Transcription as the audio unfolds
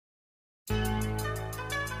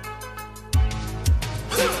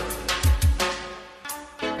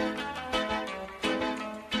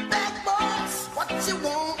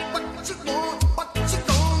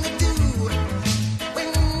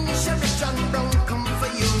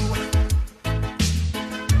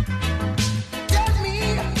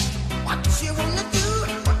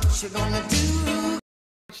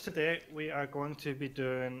today we are going to be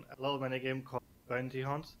doing a little mini game called Bounty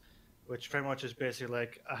Hunt, which pretty much is basically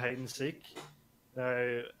like a hide and seek.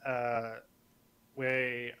 Now,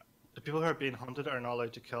 we the people who are being hunted are not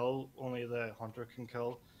allowed to kill; only the hunter can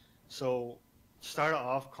kill. So, to start it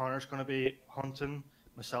off, Connor's going to be hunting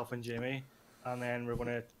myself and Jamie, and then we're going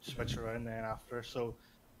to switch around then after. So,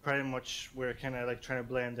 pretty much we're kind of like trying to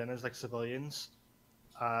blend in as like civilians.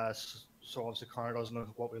 So obviously Connor doesn't know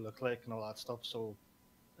what we look like and all that stuff. So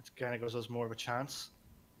it kind of gives us more of a chance.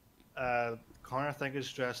 Connor, I think, is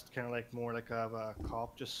dressed kind of like more like a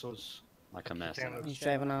cop, just so it's like a mess. He's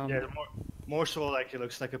driving yeah, more so like he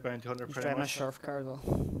looks like a bounty hunter. he's Pretty driving much. a surf car as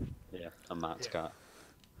well. Yeah, a Matt's car.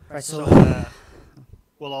 Right, So so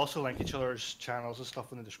we'll also link each other's channels and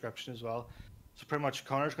stuff in the description as well. So pretty much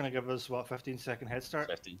Connor's going to give us what 15-second head start.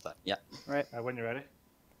 15 seconds. Yeah. right, When you're ready,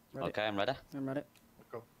 ready. Okay, I'm ready. I'm ready.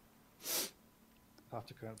 go. Have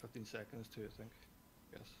to count 15 seconds too, I think.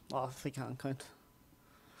 Yes. Well, if we can't count.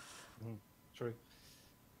 True.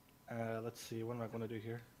 Let's see. What am I going to do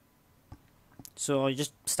here? So you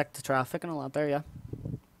just stick to traffic and all that there, yeah?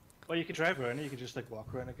 Well, you can drive around it. You can just like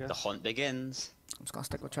walk around, I guess. The hunt begins. I'm just gonna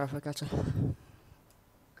stick with traffic, actually. I'm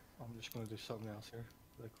just going to do something else here,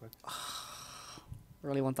 really quick.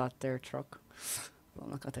 Really want that there truck, but I'm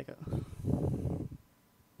not gonna take it. Who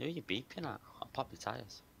are you beeping at? I'll pop your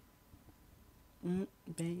tyres. The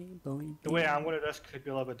way I'm going to do this could be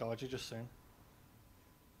a little bit dodgy, just saying.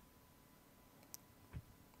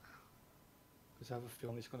 Because I have a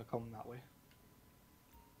feeling he's going to come that way.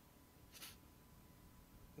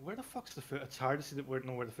 Where the fuck's the foot? It's hard to see that we don't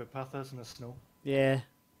know where the footpath is in the snow. Yeah,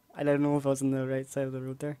 I don't know if I was on the right side of the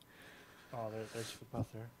road there. Oh, there's the footpath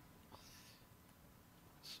there.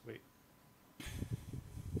 Sweet.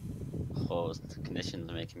 Oh, the conditions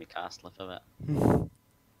are making me car slip a bit.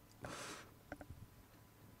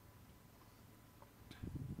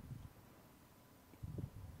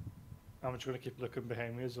 I'm just going to keep looking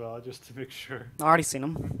behind me as well, just to make sure. I already seen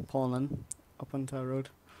him pulling in up onto a road.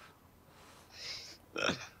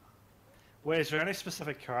 Wait, is there any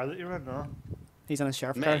specific car that you're in? No? He's in a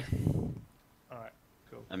sheriff Me? car. Alright,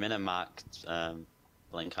 cool. I'm in a marked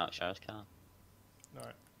blink out sheriff's car.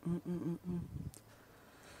 Alright.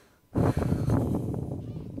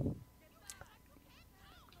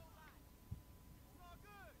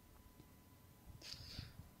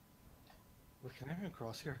 Well, can I even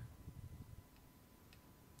cross here?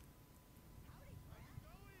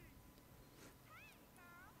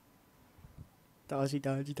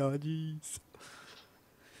 Dodgies.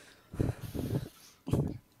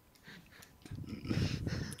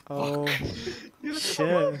 Oh, You're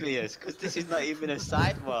shit. obvious, because this is not even a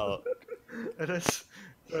sidewalk. It is.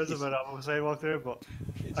 There's a bit of a sidewalk there, but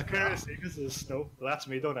I can't really see because of the snow. Well, that's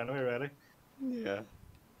me done anyway, ready? Yeah.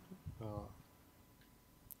 Oh.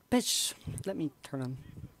 Bitch, let me turn on.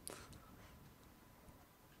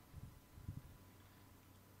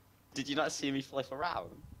 Did you not see me flip around?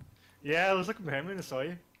 Yeah, I was looking behind me and I saw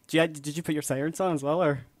you. Did you put your sirens on as well,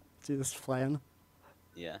 or did you just fly in?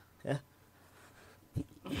 Yeah. Yeah.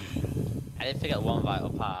 I did forget one vital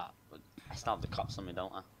part, but I still have the cops on me,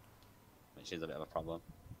 don't I? Which is a bit of a problem.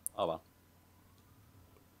 Oh well.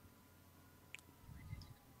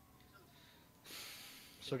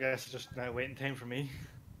 So I guess it's just now waiting time for me.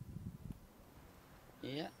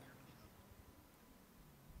 Yeah.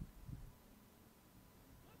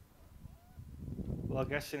 Well, I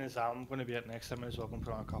guess seeing as I'm going to be at next time, I as well can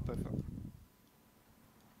put on a cop outfit.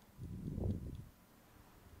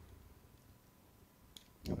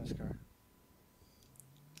 Nice car.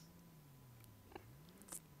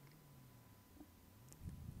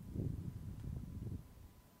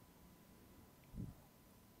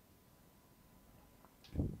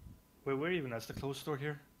 Wait, where even is the clothes store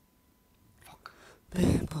here? Fuck.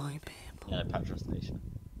 Bam boy, bam boy. Yeah, petrol station.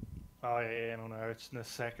 Oh yeah, no, no, it's in the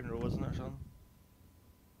second row, isn't it, or something?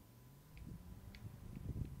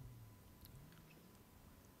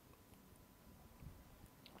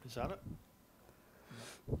 Is that it?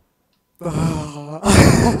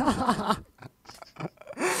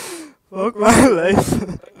 Fuck my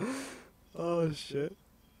life. Oh shit.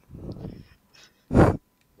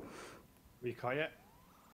 We caught it?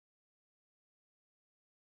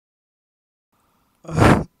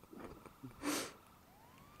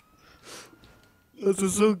 This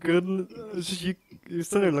is so good. It's just you're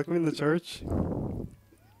sitting there looking in the church.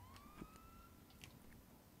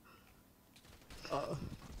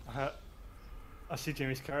 I see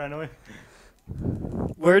Jamie's car anyway.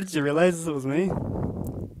 Where did you realize it was me?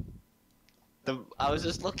 I was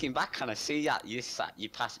just looking back and I see that you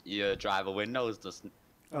pass your driver windows doesn't.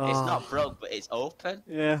 It's Oh. not broke, but it's open.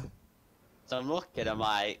 Yeah. So I'm looking, I'm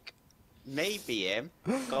like, maybe him.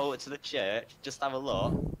 Go to the church, just have a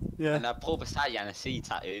look, Yeah. and I pull beside you and I see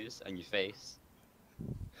tattoos on your face.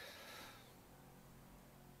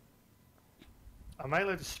 Am I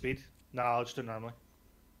allowed to speed? No, I'll just do it normally.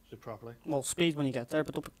 Just do it properly. Well, speed when you get there,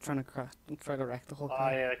 but don't be trying to crack, don't try to wreck the whole Oh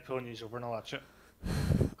car. yeah, like pulling you over and all that shit.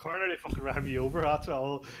 Corner, they fucking ran me over. That's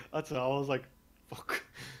all. That's all. I was like, fuck.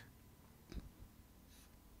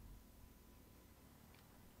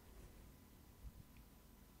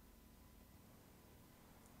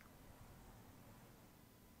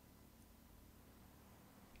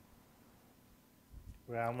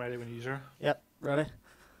 Right, I'm ready when you're. Yep, ready?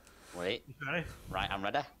 Wait, You ready? right, I'm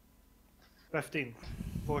ready. 15,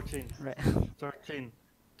 14, Right. 13,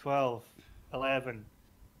 12, 11,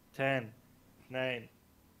 10, 9,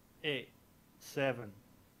 8, 7,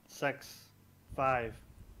 6, 5,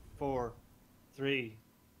 4, 3,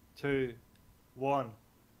 2, 1,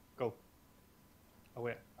 go. Oh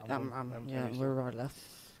wait, I'm Yeah, we're right left.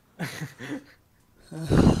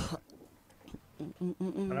 I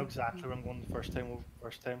know exactly where I'm going the first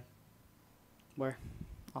time. Where?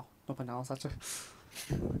 Oh, nothing else, actually.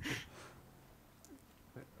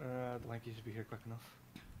 I don't think you should be here quick enough.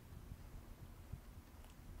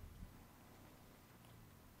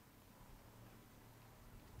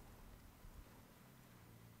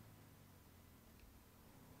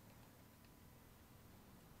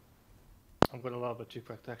 I'm going a little bit too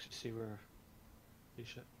quick to actually see where you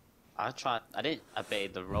shit. I didn't obey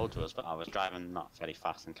the road rules, but I was driving not very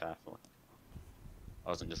fast and carefully. I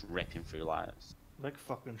wasn't just ripping through lights. Like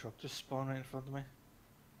fucking truck just spawned right in front of me.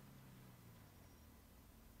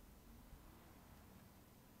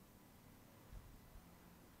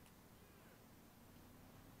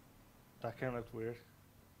 That kind of looked weird.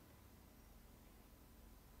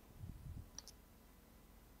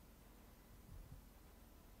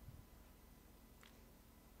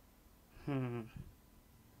 Hmm.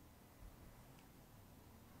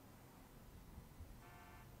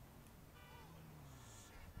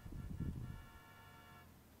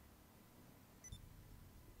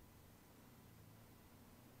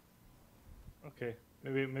 Okay,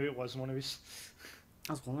 maybe it wasn't one of these.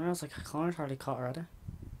 I was wondering, I was like, Connor's hardly caught already.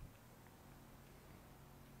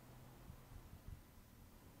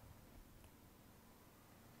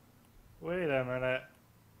 Wait a minute.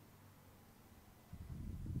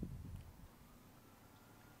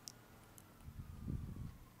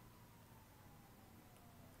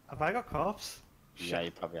 Have I got cops? Yeah, Shit.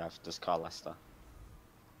 you probably have. Just call Lester.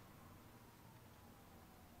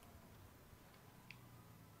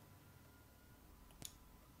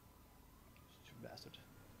 Stupid bastard.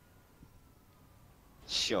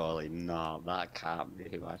 Surely not. That can't be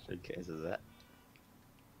who I think it is it?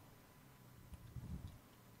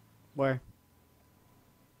 Where?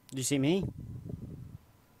 Did you see me?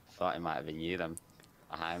 Thought it might have been you then.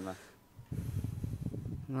 Behind me.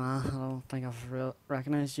 Nah, I don't think I've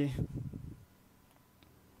recognized you.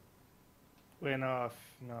 Wait, no,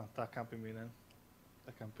 no, that can't be me then.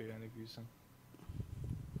 That can't be any of you then.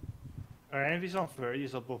 Are any of these on fair?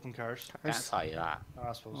 Use up open cars? Can't tell you that. Oh,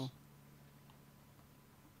 I suppose. Oh.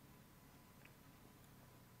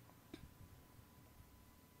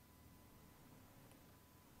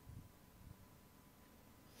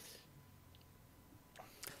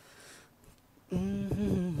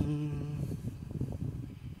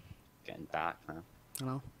 Getting dark now. I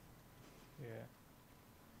know. Yeah.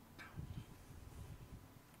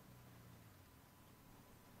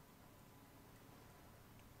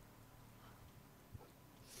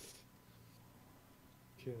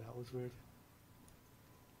 Okay, that was weird.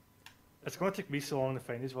 It's gonna take me so long to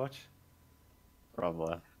find his watch.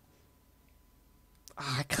 Probably.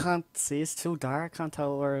 I can't see, it's too dark, I can't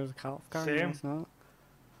tell where the car Same. is now.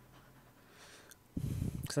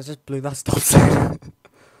 Because I just blew that stop sign.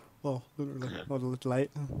 Oh, literally. Oh, the little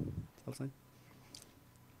light. Stop sign.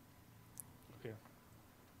 Okay.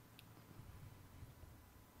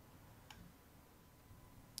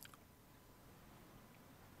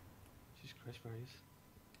 Jesus Christ, where he is?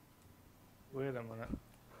 Wait a minute.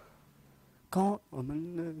 Go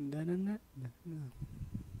on.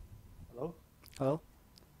 Hello? Hello?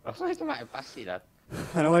 I thought you might have passed you that.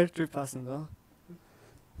 I know I drew past him as well.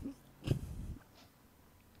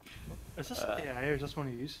 Is this AI or just one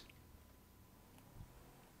of use?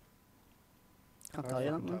 Can't tell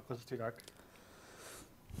you that, man. Because it's too dark.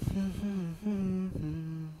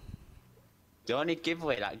 The only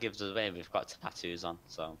giveaway that gives us away, we've got tattoos on,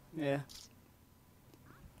 so. Yeah.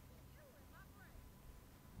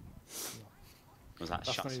 Was that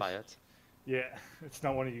That's shots nice. fired? Yeah, it's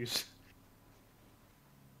not one of use.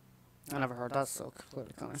 I never heard that, so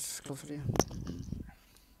completely kind of closer to you.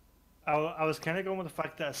 I was kind of going with the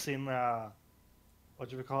fact that I seen what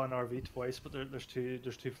do we call it, an RV twice, but there's two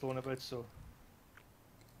floating about. So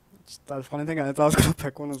That's the funny thing. I thought I was gonna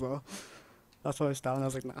pick one as well. That's why I was down. I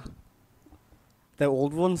was like, nah. The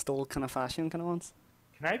old ones, the old kind of fashion kind of ones.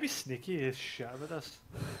 can I be sneaky as shit about this?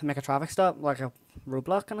 Make a traffic stop, like a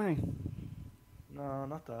roadblock, can I? No,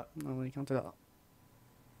 not that. No, you can't do that.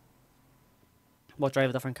 What, drive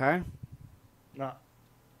a different car? No,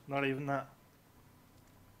 not even that.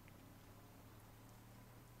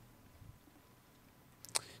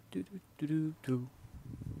 Do do do do do.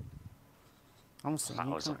 I'm saying That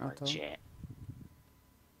you was can't out though. legit.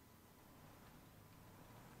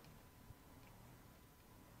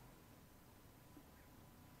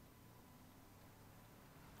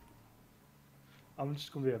 I'm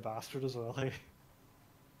just gonna be a bastard as well. Hey.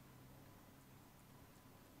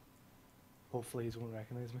 Hopefully, he won't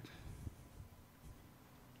recognize me.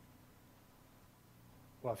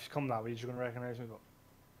 Well, if you come that way, you're gonna recognize me, but.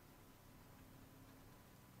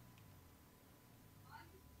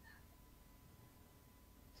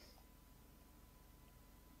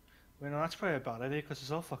 Well, no, that's probably a bad idea because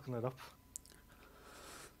it's all fucking lit up.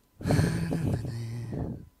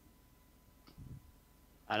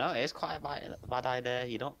 I know, it is quite a bad idea.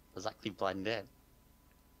 You don't exactly blend in.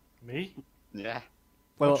 Me? Yeah. I'm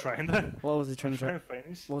Well, trying to. what was he trying I'm to trying drive? to find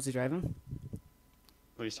these. What was he driving?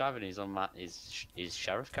 Well, he's driving his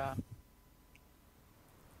sheriff car.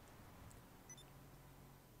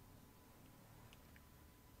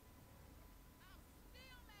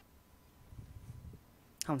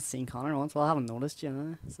 I haven't seen Connor once. Well, I haven't noticed you,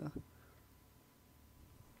 know, so.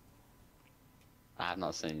 I've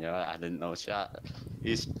not seen you. I didn't know that.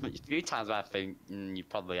 There's a few times where I think you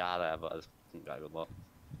probably are there, but I just didn't get a good look.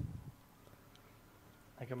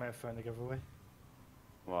 I think I might have found the giveaway.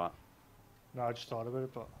 What? No, I just thought about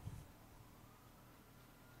it, but.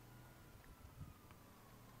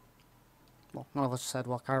 Well, none of us said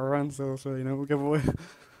what car we're in, so you know, we'll give away.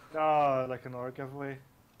 No, like another giveaway.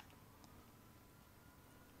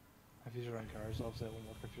 If you're on cars, obviously it won't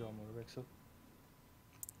work if you're on motorbike, so.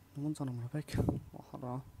 No one's on a motorbike. Well, hold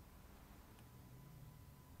on.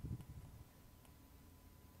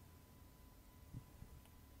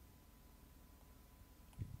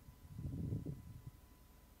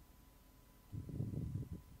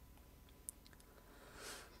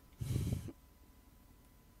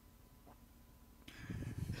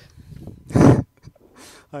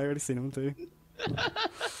 I already seen him too.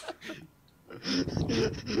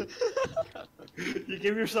 You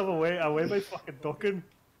gave yourself away by fucking ducking.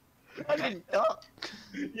 I didn't duck.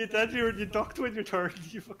 You did, you ducked when you turned,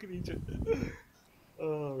 you fucking idiot.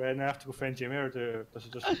 Oh, right, now I have to go find Jimmy, or does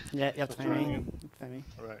it just... Yeah, you have to just find me. turn You again? have to find me.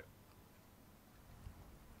 Right.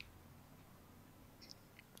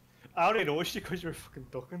 I already noticed you because you were fucking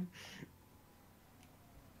ducking.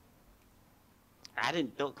 I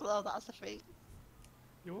didn't duck though, that's the thing.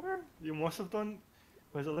 You were? You must have done,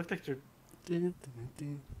 because it looked like you're... Dun, dun,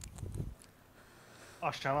 dun, Oh,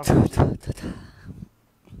 shut dun. up. Dun, dun, dun, dun.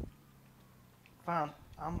 Fam,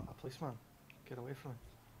 I'm a policeman. Get away from me.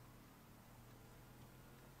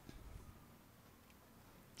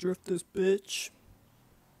 Drift this bitch.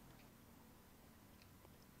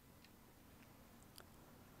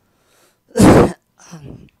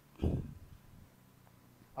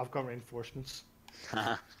 I've got reinforcements.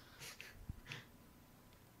 What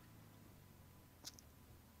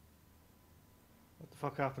the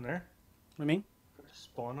fuck happened there? What do you mean?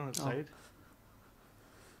 Spawn on its Oh. side.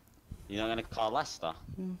 You're not gonna call Leicester?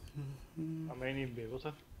 I might even be able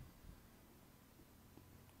to.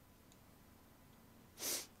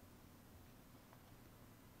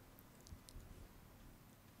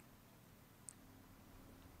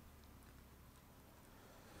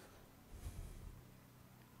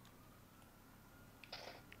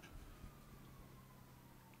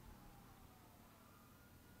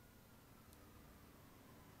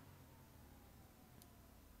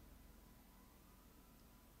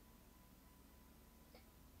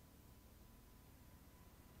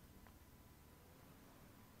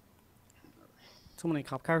 So many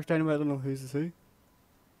cop cars down here, I don't know who's who.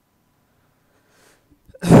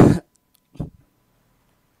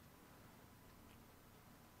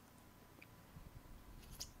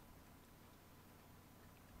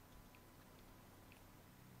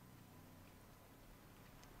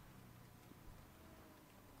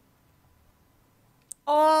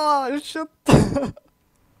 Oh, shit.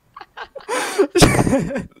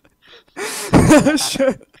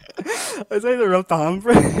 Shit. I was trying to rub the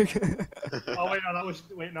handbrake. Oh wait, no, that was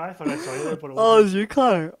wait. No, I thought I saw you there, but it Oh, it wasn't. was you,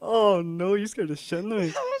 Connor. Oh no, you scared the shit out of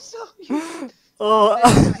me. I saw you. Oh,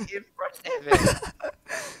 Right in front of it.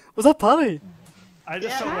 was that Paddy? I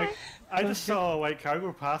just Yeah. saw like I just saw a white car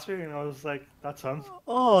go past me, and I was like, "That's him,"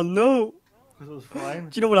 Oh no. because it was flying.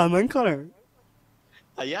 Do you know what I meant, Connor?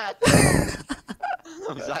 Yeah. I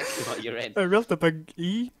know exactly what you're in. I rubbed the big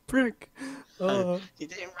E brick. Oh, You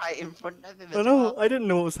did it right in front of him I as know. well. I didn't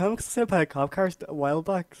know it was him because I said by a cop car a while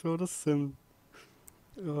back, so I just assumed.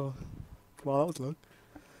 Oh, wow, that was luck.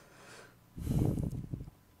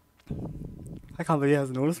 I can't believe he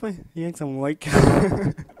hasn't noticed me. He thinks I'm white.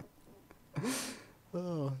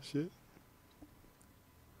 Oh shit.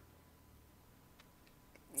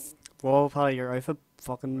 Whoa, Paddy, your outfit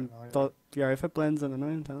fucking. Your outfit blends in,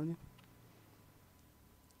 I'm telling you.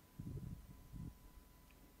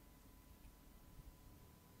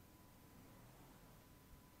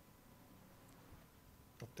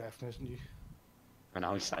 That definitely isn't you. And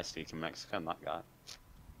now he starts speaking Mexican, that guy.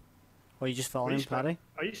 Well, you just Are following you him, Paddy?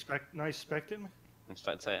 Are you spectating me? I'm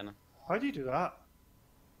spectating him. How do you do that?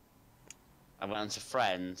 I went into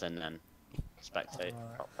friends and then spectate.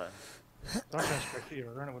 Proper. That's how I spectate you,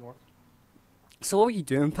 and it wouldn't work. So what were you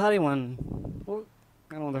doing, Paddy, when... What?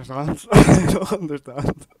 I don't understand. I don't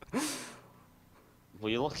understand. Were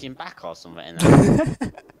you looking back or something in there?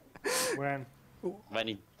 When When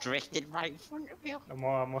he drifted right in front of you?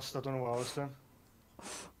 I must have done what I was doing.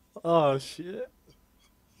 Oh, shit.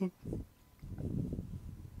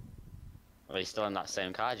 Are you still in that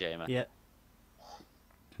same car, Jamie? Yeah.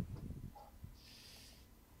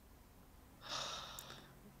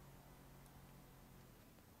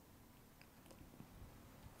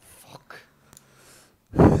 Fuck.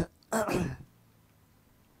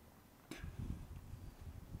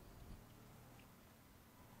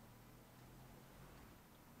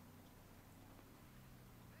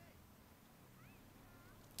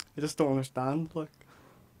 I just don't understand, like...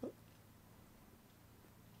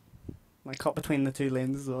 I cut between the two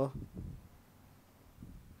lanes as well.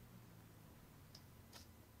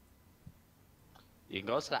 You can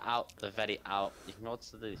go to the very out. You can go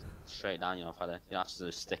to the straight down, you know, Paddy. You have to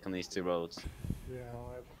just stick on these two roads. Yeah.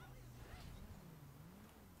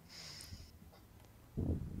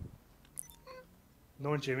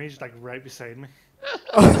 No, and Jimmy's like right beside me.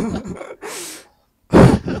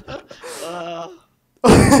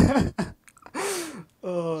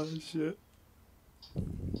 Oh, shit.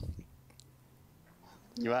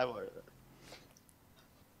 You might want it.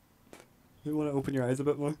 You want to open your eyes a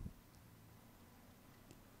bit more?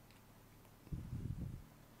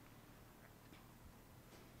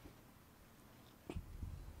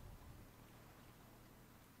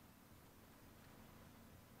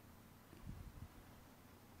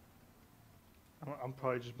 I'm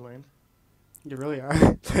probably just blind. You really are.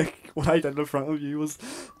 Like, what I did in front of you was,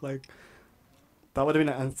 like, that would have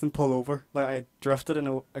been an instant pull over. Like, I drifted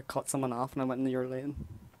and I cut someone off and I went into your lane.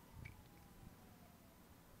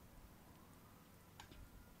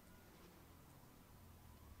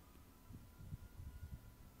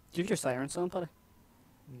 Do you have your sirens on, Paddy?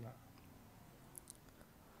 No.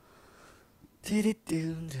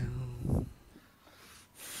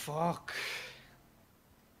 Fuck.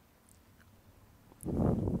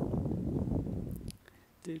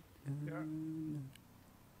 Yeah.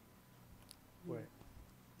 Wait.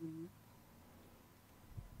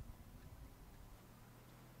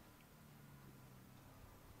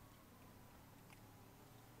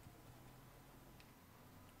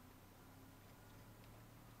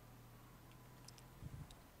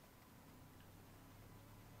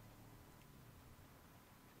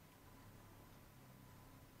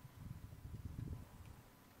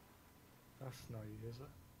 That's not you, is it?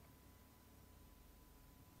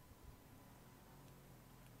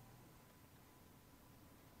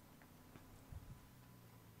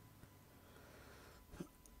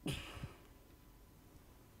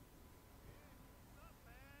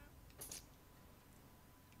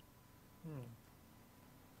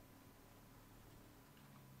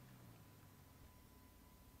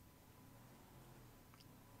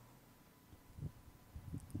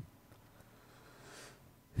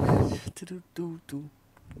 Do-do-do-do.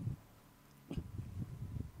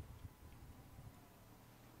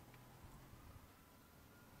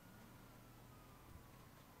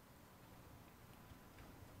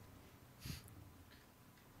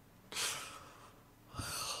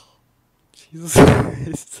 Jesus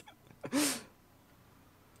Christ.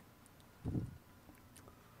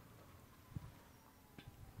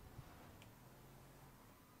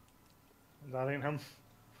 That ain't him.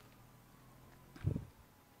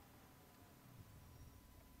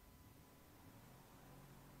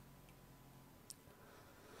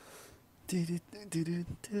 Wait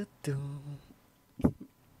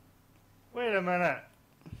a minute.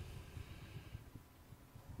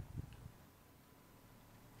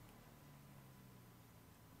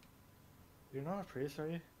 You're not a priest, are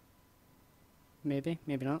you? Maybe,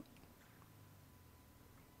 maybe not.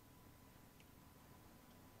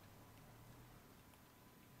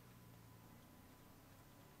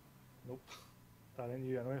 Nope. That ain't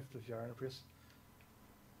you anyway, if you are a priest.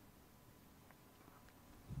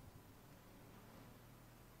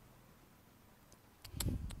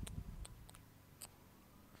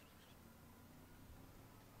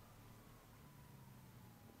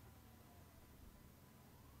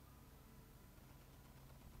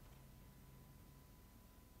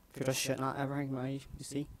 If you're just shitting at everything, right, you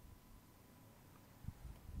see?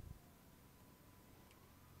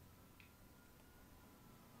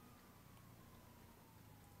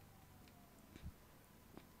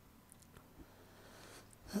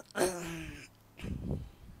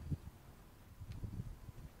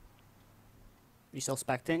 You still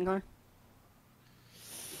spectating, Connor?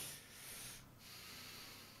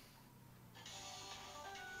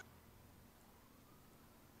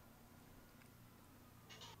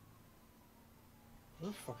 Who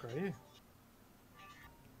the fuck are you?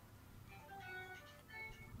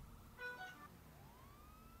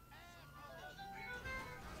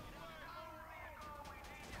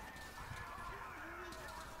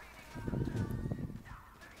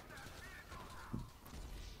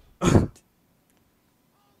 I'm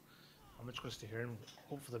just going to stay here and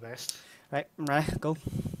hope for the best. Right, I'm ready, go.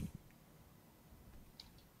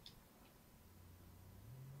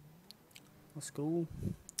 Let's go.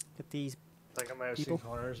 Get these I think I might have people. seen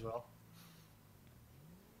Connor as well.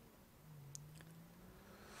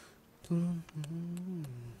 So I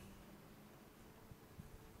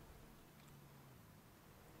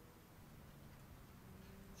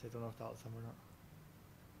don't know if that was him or not.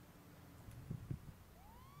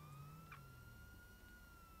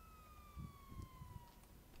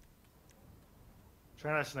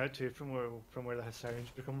 Trying to listen out too from where the sirens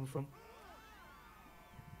be coming from.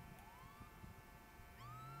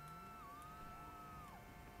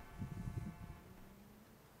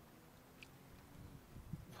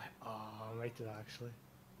 Oh, I might do that actually.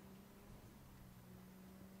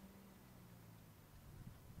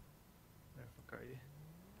 Where the fuck are you?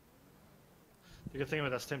 The good thing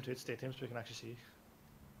about this time too, it's daytime, so we can actually see.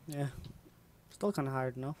 Yeah. Still kind of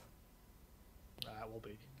hard enough. It will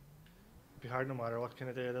be. Be hard no matter what kind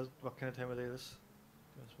of day it is, what kind of time of day it is.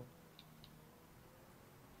 This one.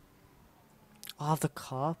 Oh, the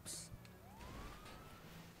cops.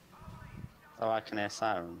 Oh, I can hear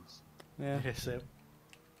sirens. Yeah. Yeah, same.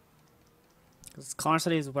 Because Connor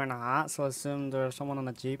said he was wearing a hat, so I assumed there was someone on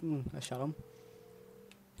a jeep and I shot him.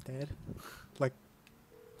 Dead. Like,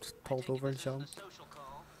 just pulled over and shot him.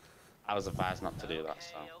 I was advised not to do that,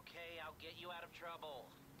 so. Okay, I'll get you out of trouble.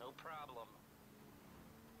 No problem.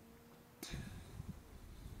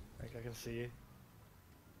 Like I can see you.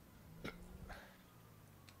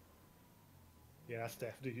 Yeah, that's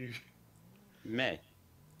definitely you. Me?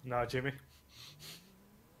 No, Jimmy.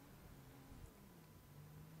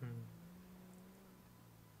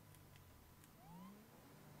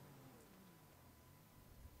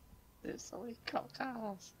 There's so many cop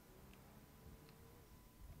cars.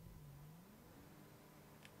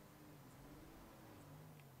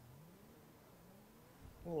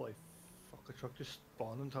 Holy fuck, a truck just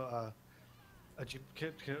spawned into a jeep,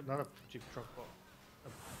 not a jeep truck, but a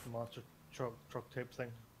monster truck type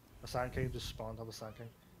thing. A Sand King just spawned up a Sand King.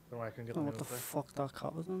 Don't know why I can get Oh, the what name the of it. fuck, that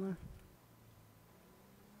cop was in there?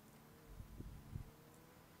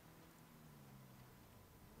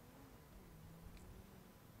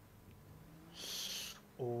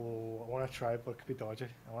 Oh, I want to try, but it could be dodgy.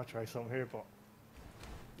 I want to try something here, but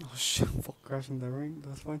Oh shit, fuck, crashing the ring,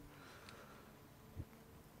 that's fine.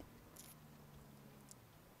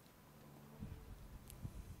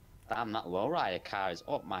 Damn, that lowrider car is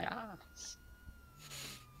up my ass.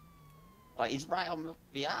 Like, he's right on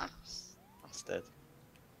the ass. Bastard.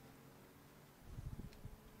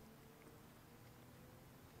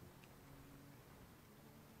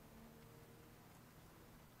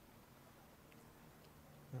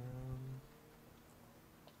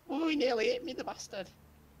 Oh, he nearly hit me, the bastard.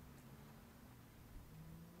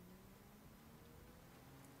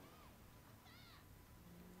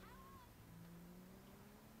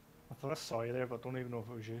 I thought I saw you there, but don't even know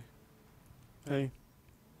if it was you. Hey.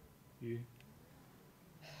 You.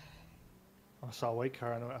 I saw a white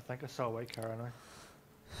car anyway. I think I saw a white car anyway.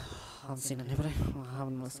 I haven't seen anybody. I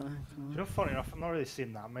haven't listened. You know, funny enough, I'm not really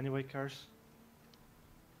seeing that many white cars.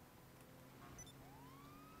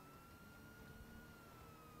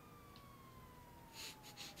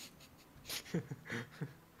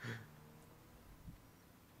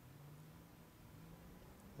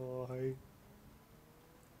 Oh, hi.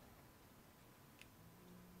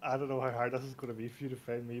 I don't know how hard this is going to be for you to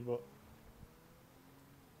find me, but.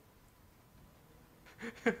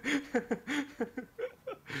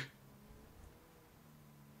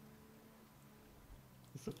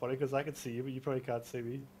 It's so funny because I can see you, but you probably can't see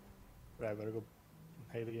me. Right, I better go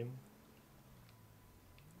play the game.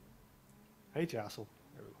 Hey, Jassel.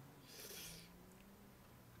 There we go.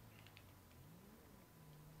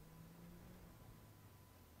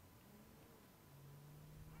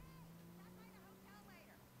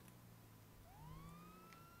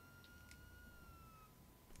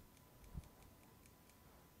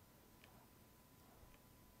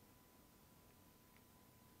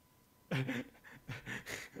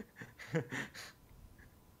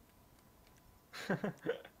 I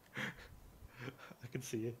can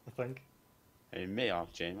see you, I think. Hey, me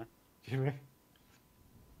off, Jamie. Jamie?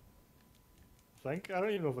 I think. I don't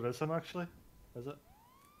even know if it is him actually. Is it?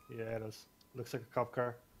 Yeah, it is. Looks like a cop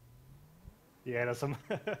car. Yeah, it is him.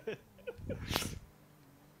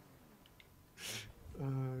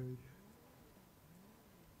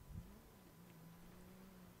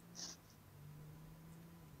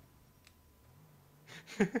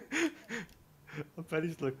 I bet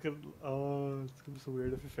he's looking. Oh, it's gonna be so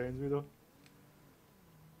weird if he finds me though.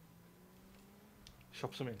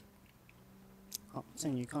 Shops him in. Oh, it's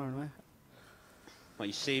in you, Connor, now. What,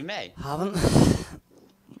 you see me? Haven't.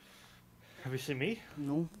 Have you seen me?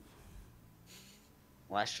 No.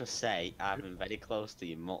 Let's just say I've been very close to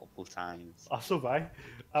you multiple times. Oh, so have I.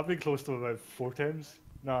 I've been close to him about 4 times.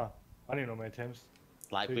 Nah, I don't even know how many times.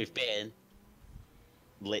 Like, Two. we've been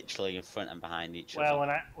literally in front and behind each Well,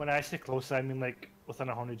 other. when I say close, I mean like within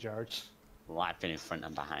 100 yards, Well, I've been in front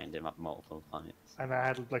and behind him at multiple points. and I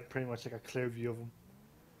had like pretty much like a clear view of him.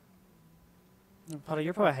 Paddy,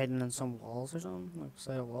 you're probably hiding in some walls or something, like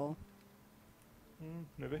beside a wall.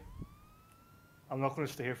 Maybe. I'm not going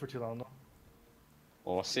to stay here for too long though.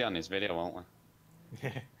 Well, we'll see on his video, won't we?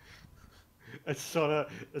 Yeah. It's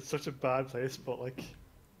such a bad place, but like.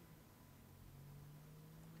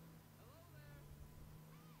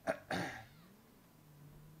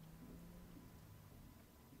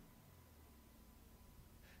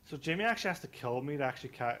 So Jamie actually has to kill me to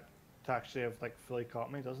actually have like fully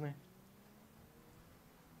caught me, doesn't he?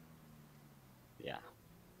 Yeah.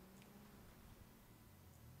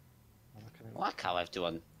 Oh, that kinda- I like how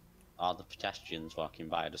everyone, all the pedestrians walking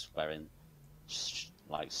by, are just wearing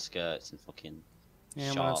like skirts and fucking Yeah, when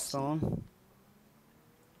it's shorts. snowing.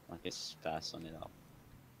 Like it's fair sunny though.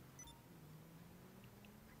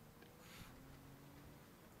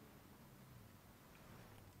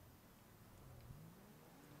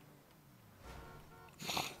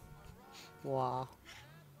 Wow.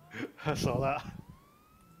 I saw that.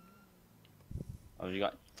 Oh, have you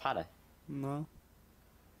got Paddy? No.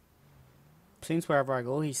 Seems wherever I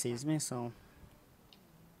go, he sees me, so.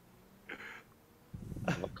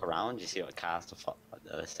 Look around, you see what cars are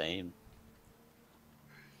the same.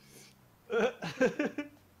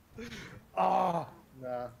 Oh,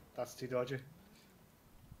 nah, that's too dodgy.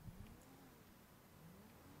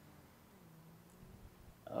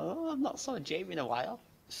 Oh, I've not saw Jamie in a while.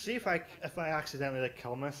 See if I accidentally like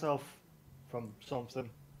kill myself from something.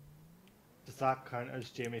 Does that count as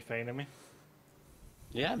Jamie finding me?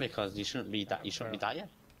 Yeah, because you shouldn't be that. You shouldn't be dying.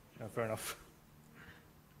 Yeah, fair enough.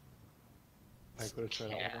 I could have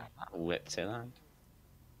tried Yeah, that. that whipped it out.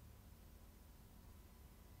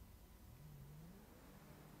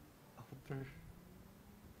 Up there.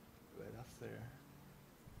 Right, that's there.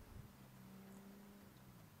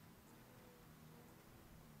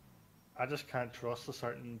 I just can't trust a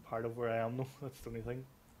certain part of where I am though. That's the only thing.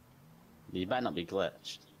 You better not be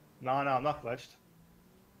glitched. No, I'm not glitched.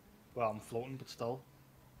 Well, I'm floating, but still.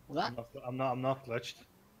 What? I'm not glitched.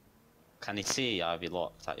 Can he see you? Or have you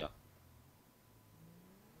looked at you?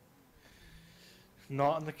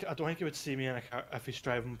 Not in the. I don't think he would see me in a car if he's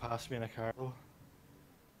driving past me in a car. Though.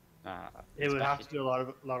 It would have to do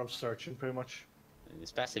a lot of searching, pretty much.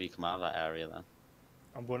 It's best if you come out of that area then.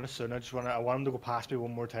 I'm going to soon. I want him to go past me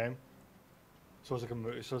one more time, so as I can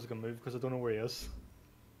move, because I don't know where he is.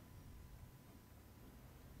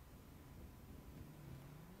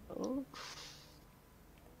 Oh.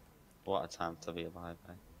 What a time to be alive,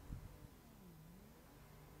 eh?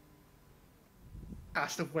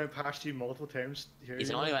 Aston went past you multiple times. Here He's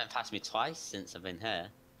you only go. went past me twice since I've been here.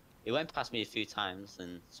 He went past me a few times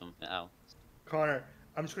and something else. Connor,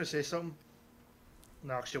 I'm just going to say something.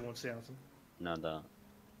 No, actually, I won't say anything. No, don't.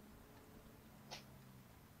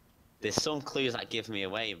 There's some clues that give me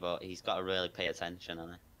away, but he's got to really pay attention,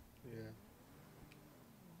 hasn't Yeah.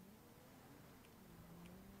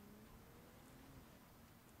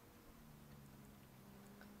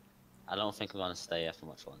 I don't think I'm gonna stay here for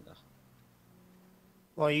much longer.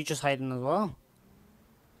 Well, are you just hiding as well?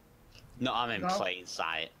 No, I'm in No. plain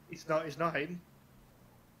sight. He's not. He's not hiding.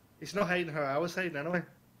 He's not hiding how I was hiding anyway.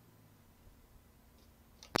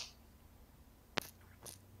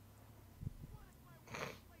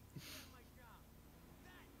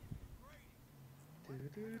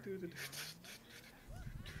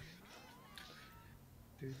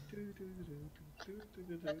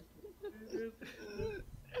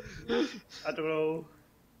 I don't know.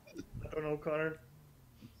 I don't know, Connor.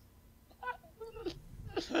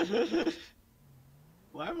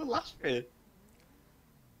 Why am I laughing?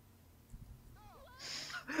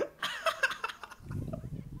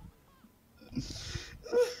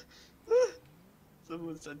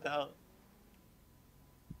 Someone sent out.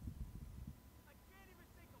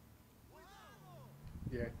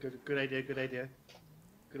 Yeah, good idea, good idea.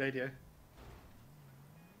 Good idea.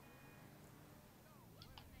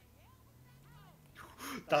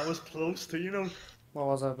 That was close to, you know. What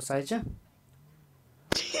was it beside you?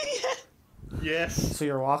 Yes. So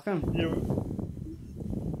you're walking?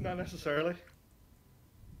 You. Not necessarily.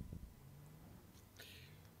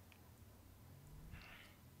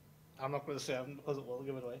 I'm not going to say it because it will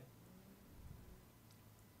give it away.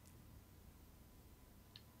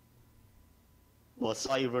 Well, I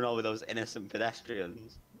saw you run over those innocent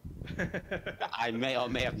pedestrians. I may or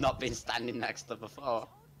may have not been standing next to before.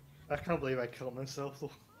 I can't believe I killed myself though.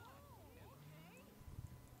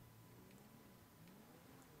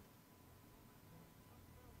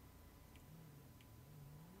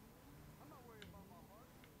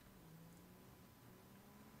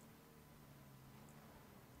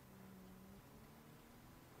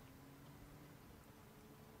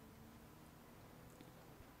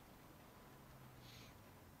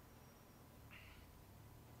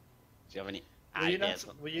 Do you have any Were ideas?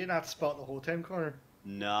 you not spot the whole time, Connor?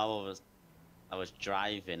 No, I was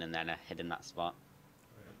driving and then I hid in that spot.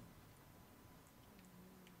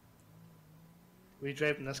 Were you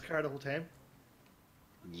driving this car the whole time?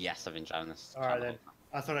 Yes, I've been driving this. car Alright the then.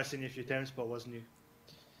 I thought I seen you a few times, but it wasn't you.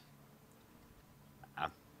 whole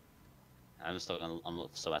time. I'm still gonna. I'm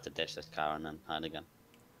still about to ditch this car and then hide again.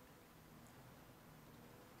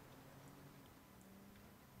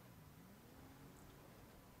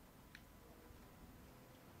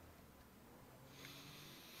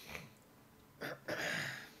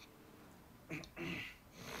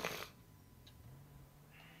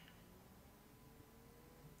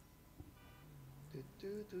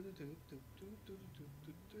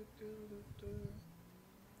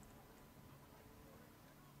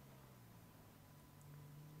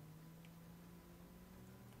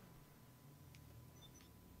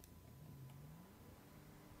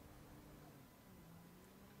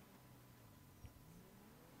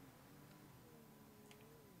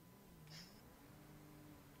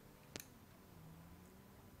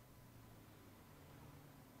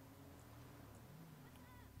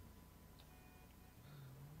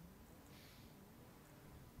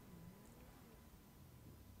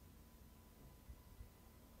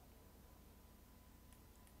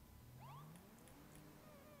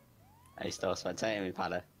 Are you still spectating me,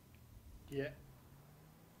 Paddy? Yeah.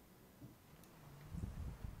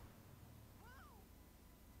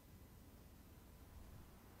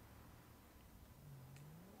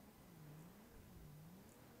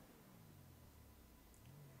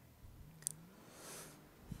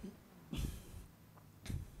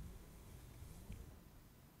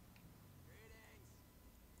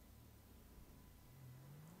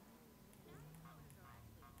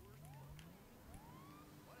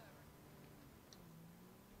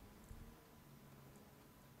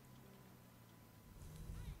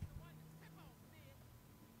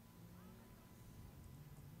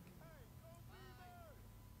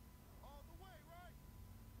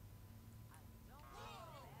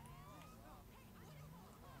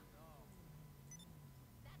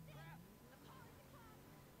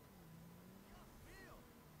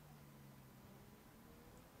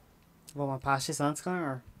 Well, my pass you sense, Connor?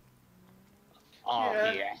 Or? Oh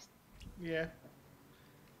Yeah. yes. Yeah.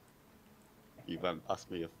 You went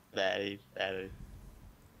past me a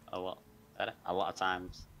lot better, a lot of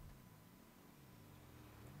times.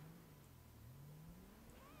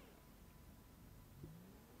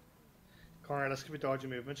 Connor, this could be dodgy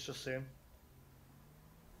movements, just saying.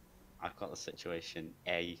 I've got the situation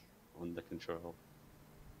A under control.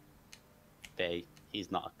 B,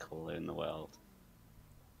 he's not a clue in the world.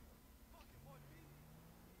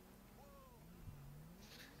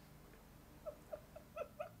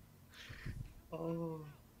 Oh.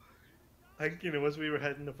 I think you know as we were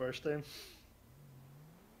heading the first time.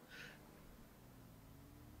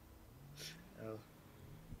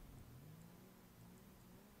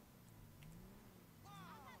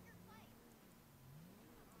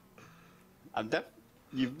 I'm def.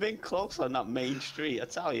 You've been close on that main street. I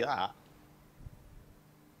tell you that.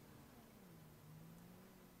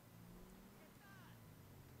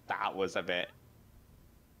 That was a bit.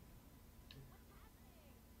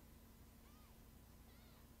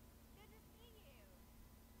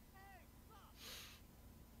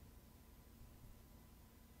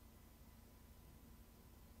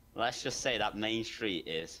 Let's just say that main street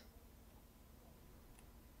is.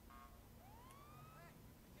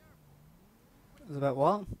 It's about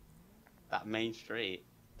what? That main street,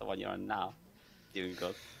 the one you're on now, doing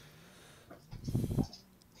good.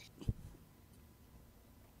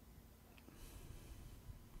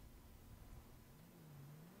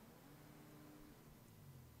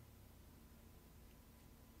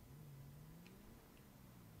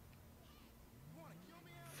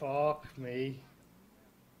 Fuck me.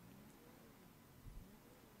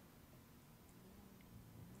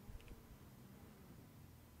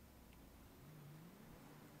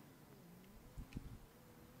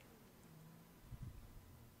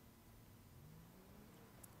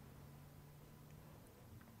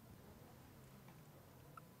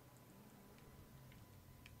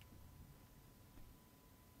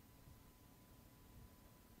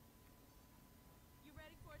 You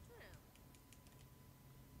ready for a trim?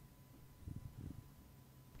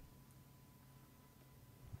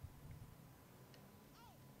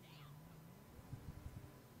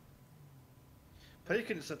 But you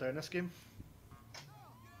couldn't sit down this game.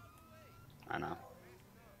 I know.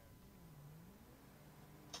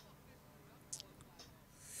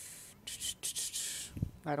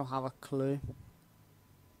 I don't have a clue.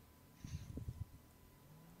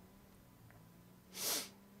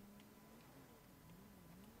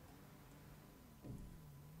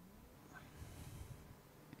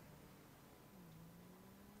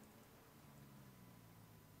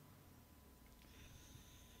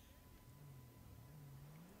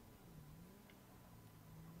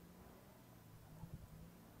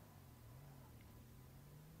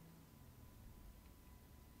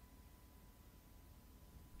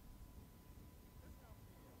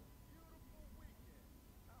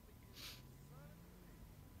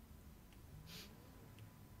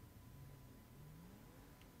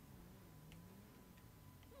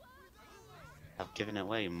 I've given it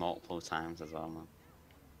away multiple times as well, man.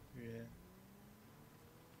 Yeah.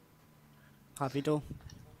 Have you though?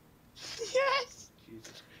 Yes!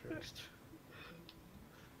 Jesus Christ.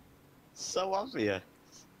 So obvious.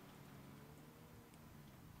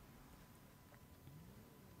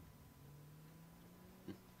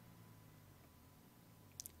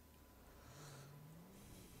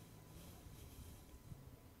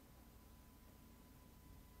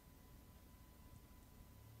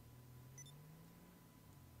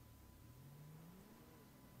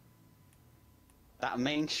 That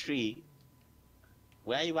main street,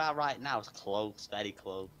 where you are right now, is close, very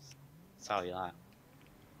close. I'll tell you that.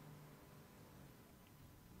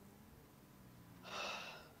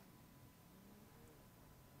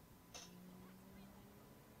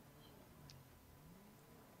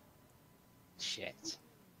 Shit.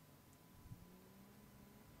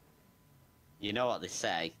 You know what they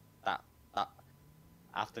say? That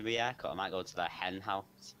after the haircut, I might go to the hen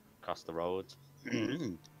house across the road.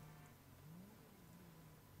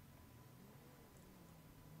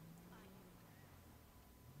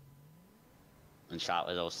 And shout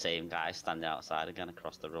at those same guys standing outside again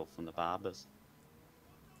across the road from the barbers.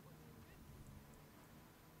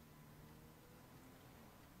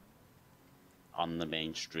 On the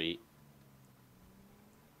main street.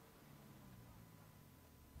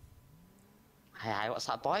 Hey, what's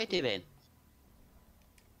that boy doing?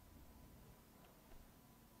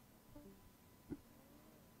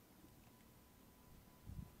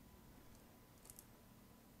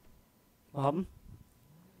 What happened?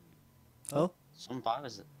 Oh? Some boy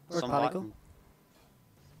was Where'd some Paddy boy. go?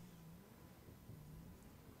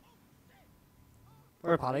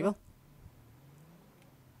 Where'd Paddy go?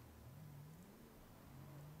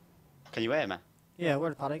 Can you hear me? Yeah,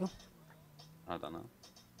 where'd Paddy go? I don't know.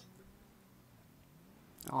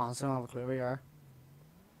 Oh, I still don't have a clue where you are.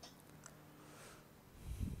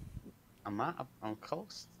 I'm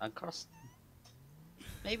close. I'm close.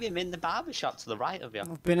 Maybe I'm in the barber shop to the right of you.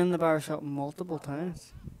 I've been in the bar shop multiple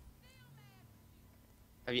times.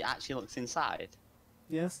 Have you actually looked inside?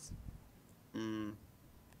 Yes. Hmm.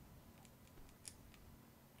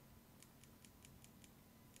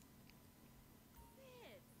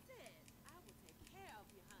 Sit, sit. I will take care of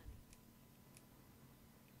you, honey.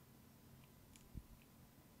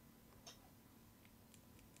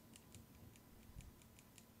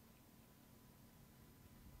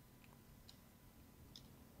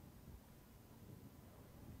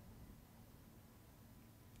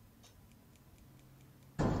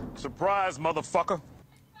 Surprise, motherfucker.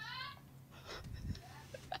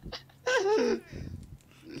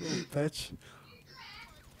 Bitch.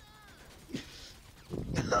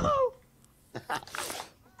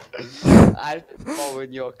 I've been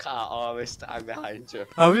following your car all this time behind you.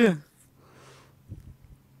 Have you?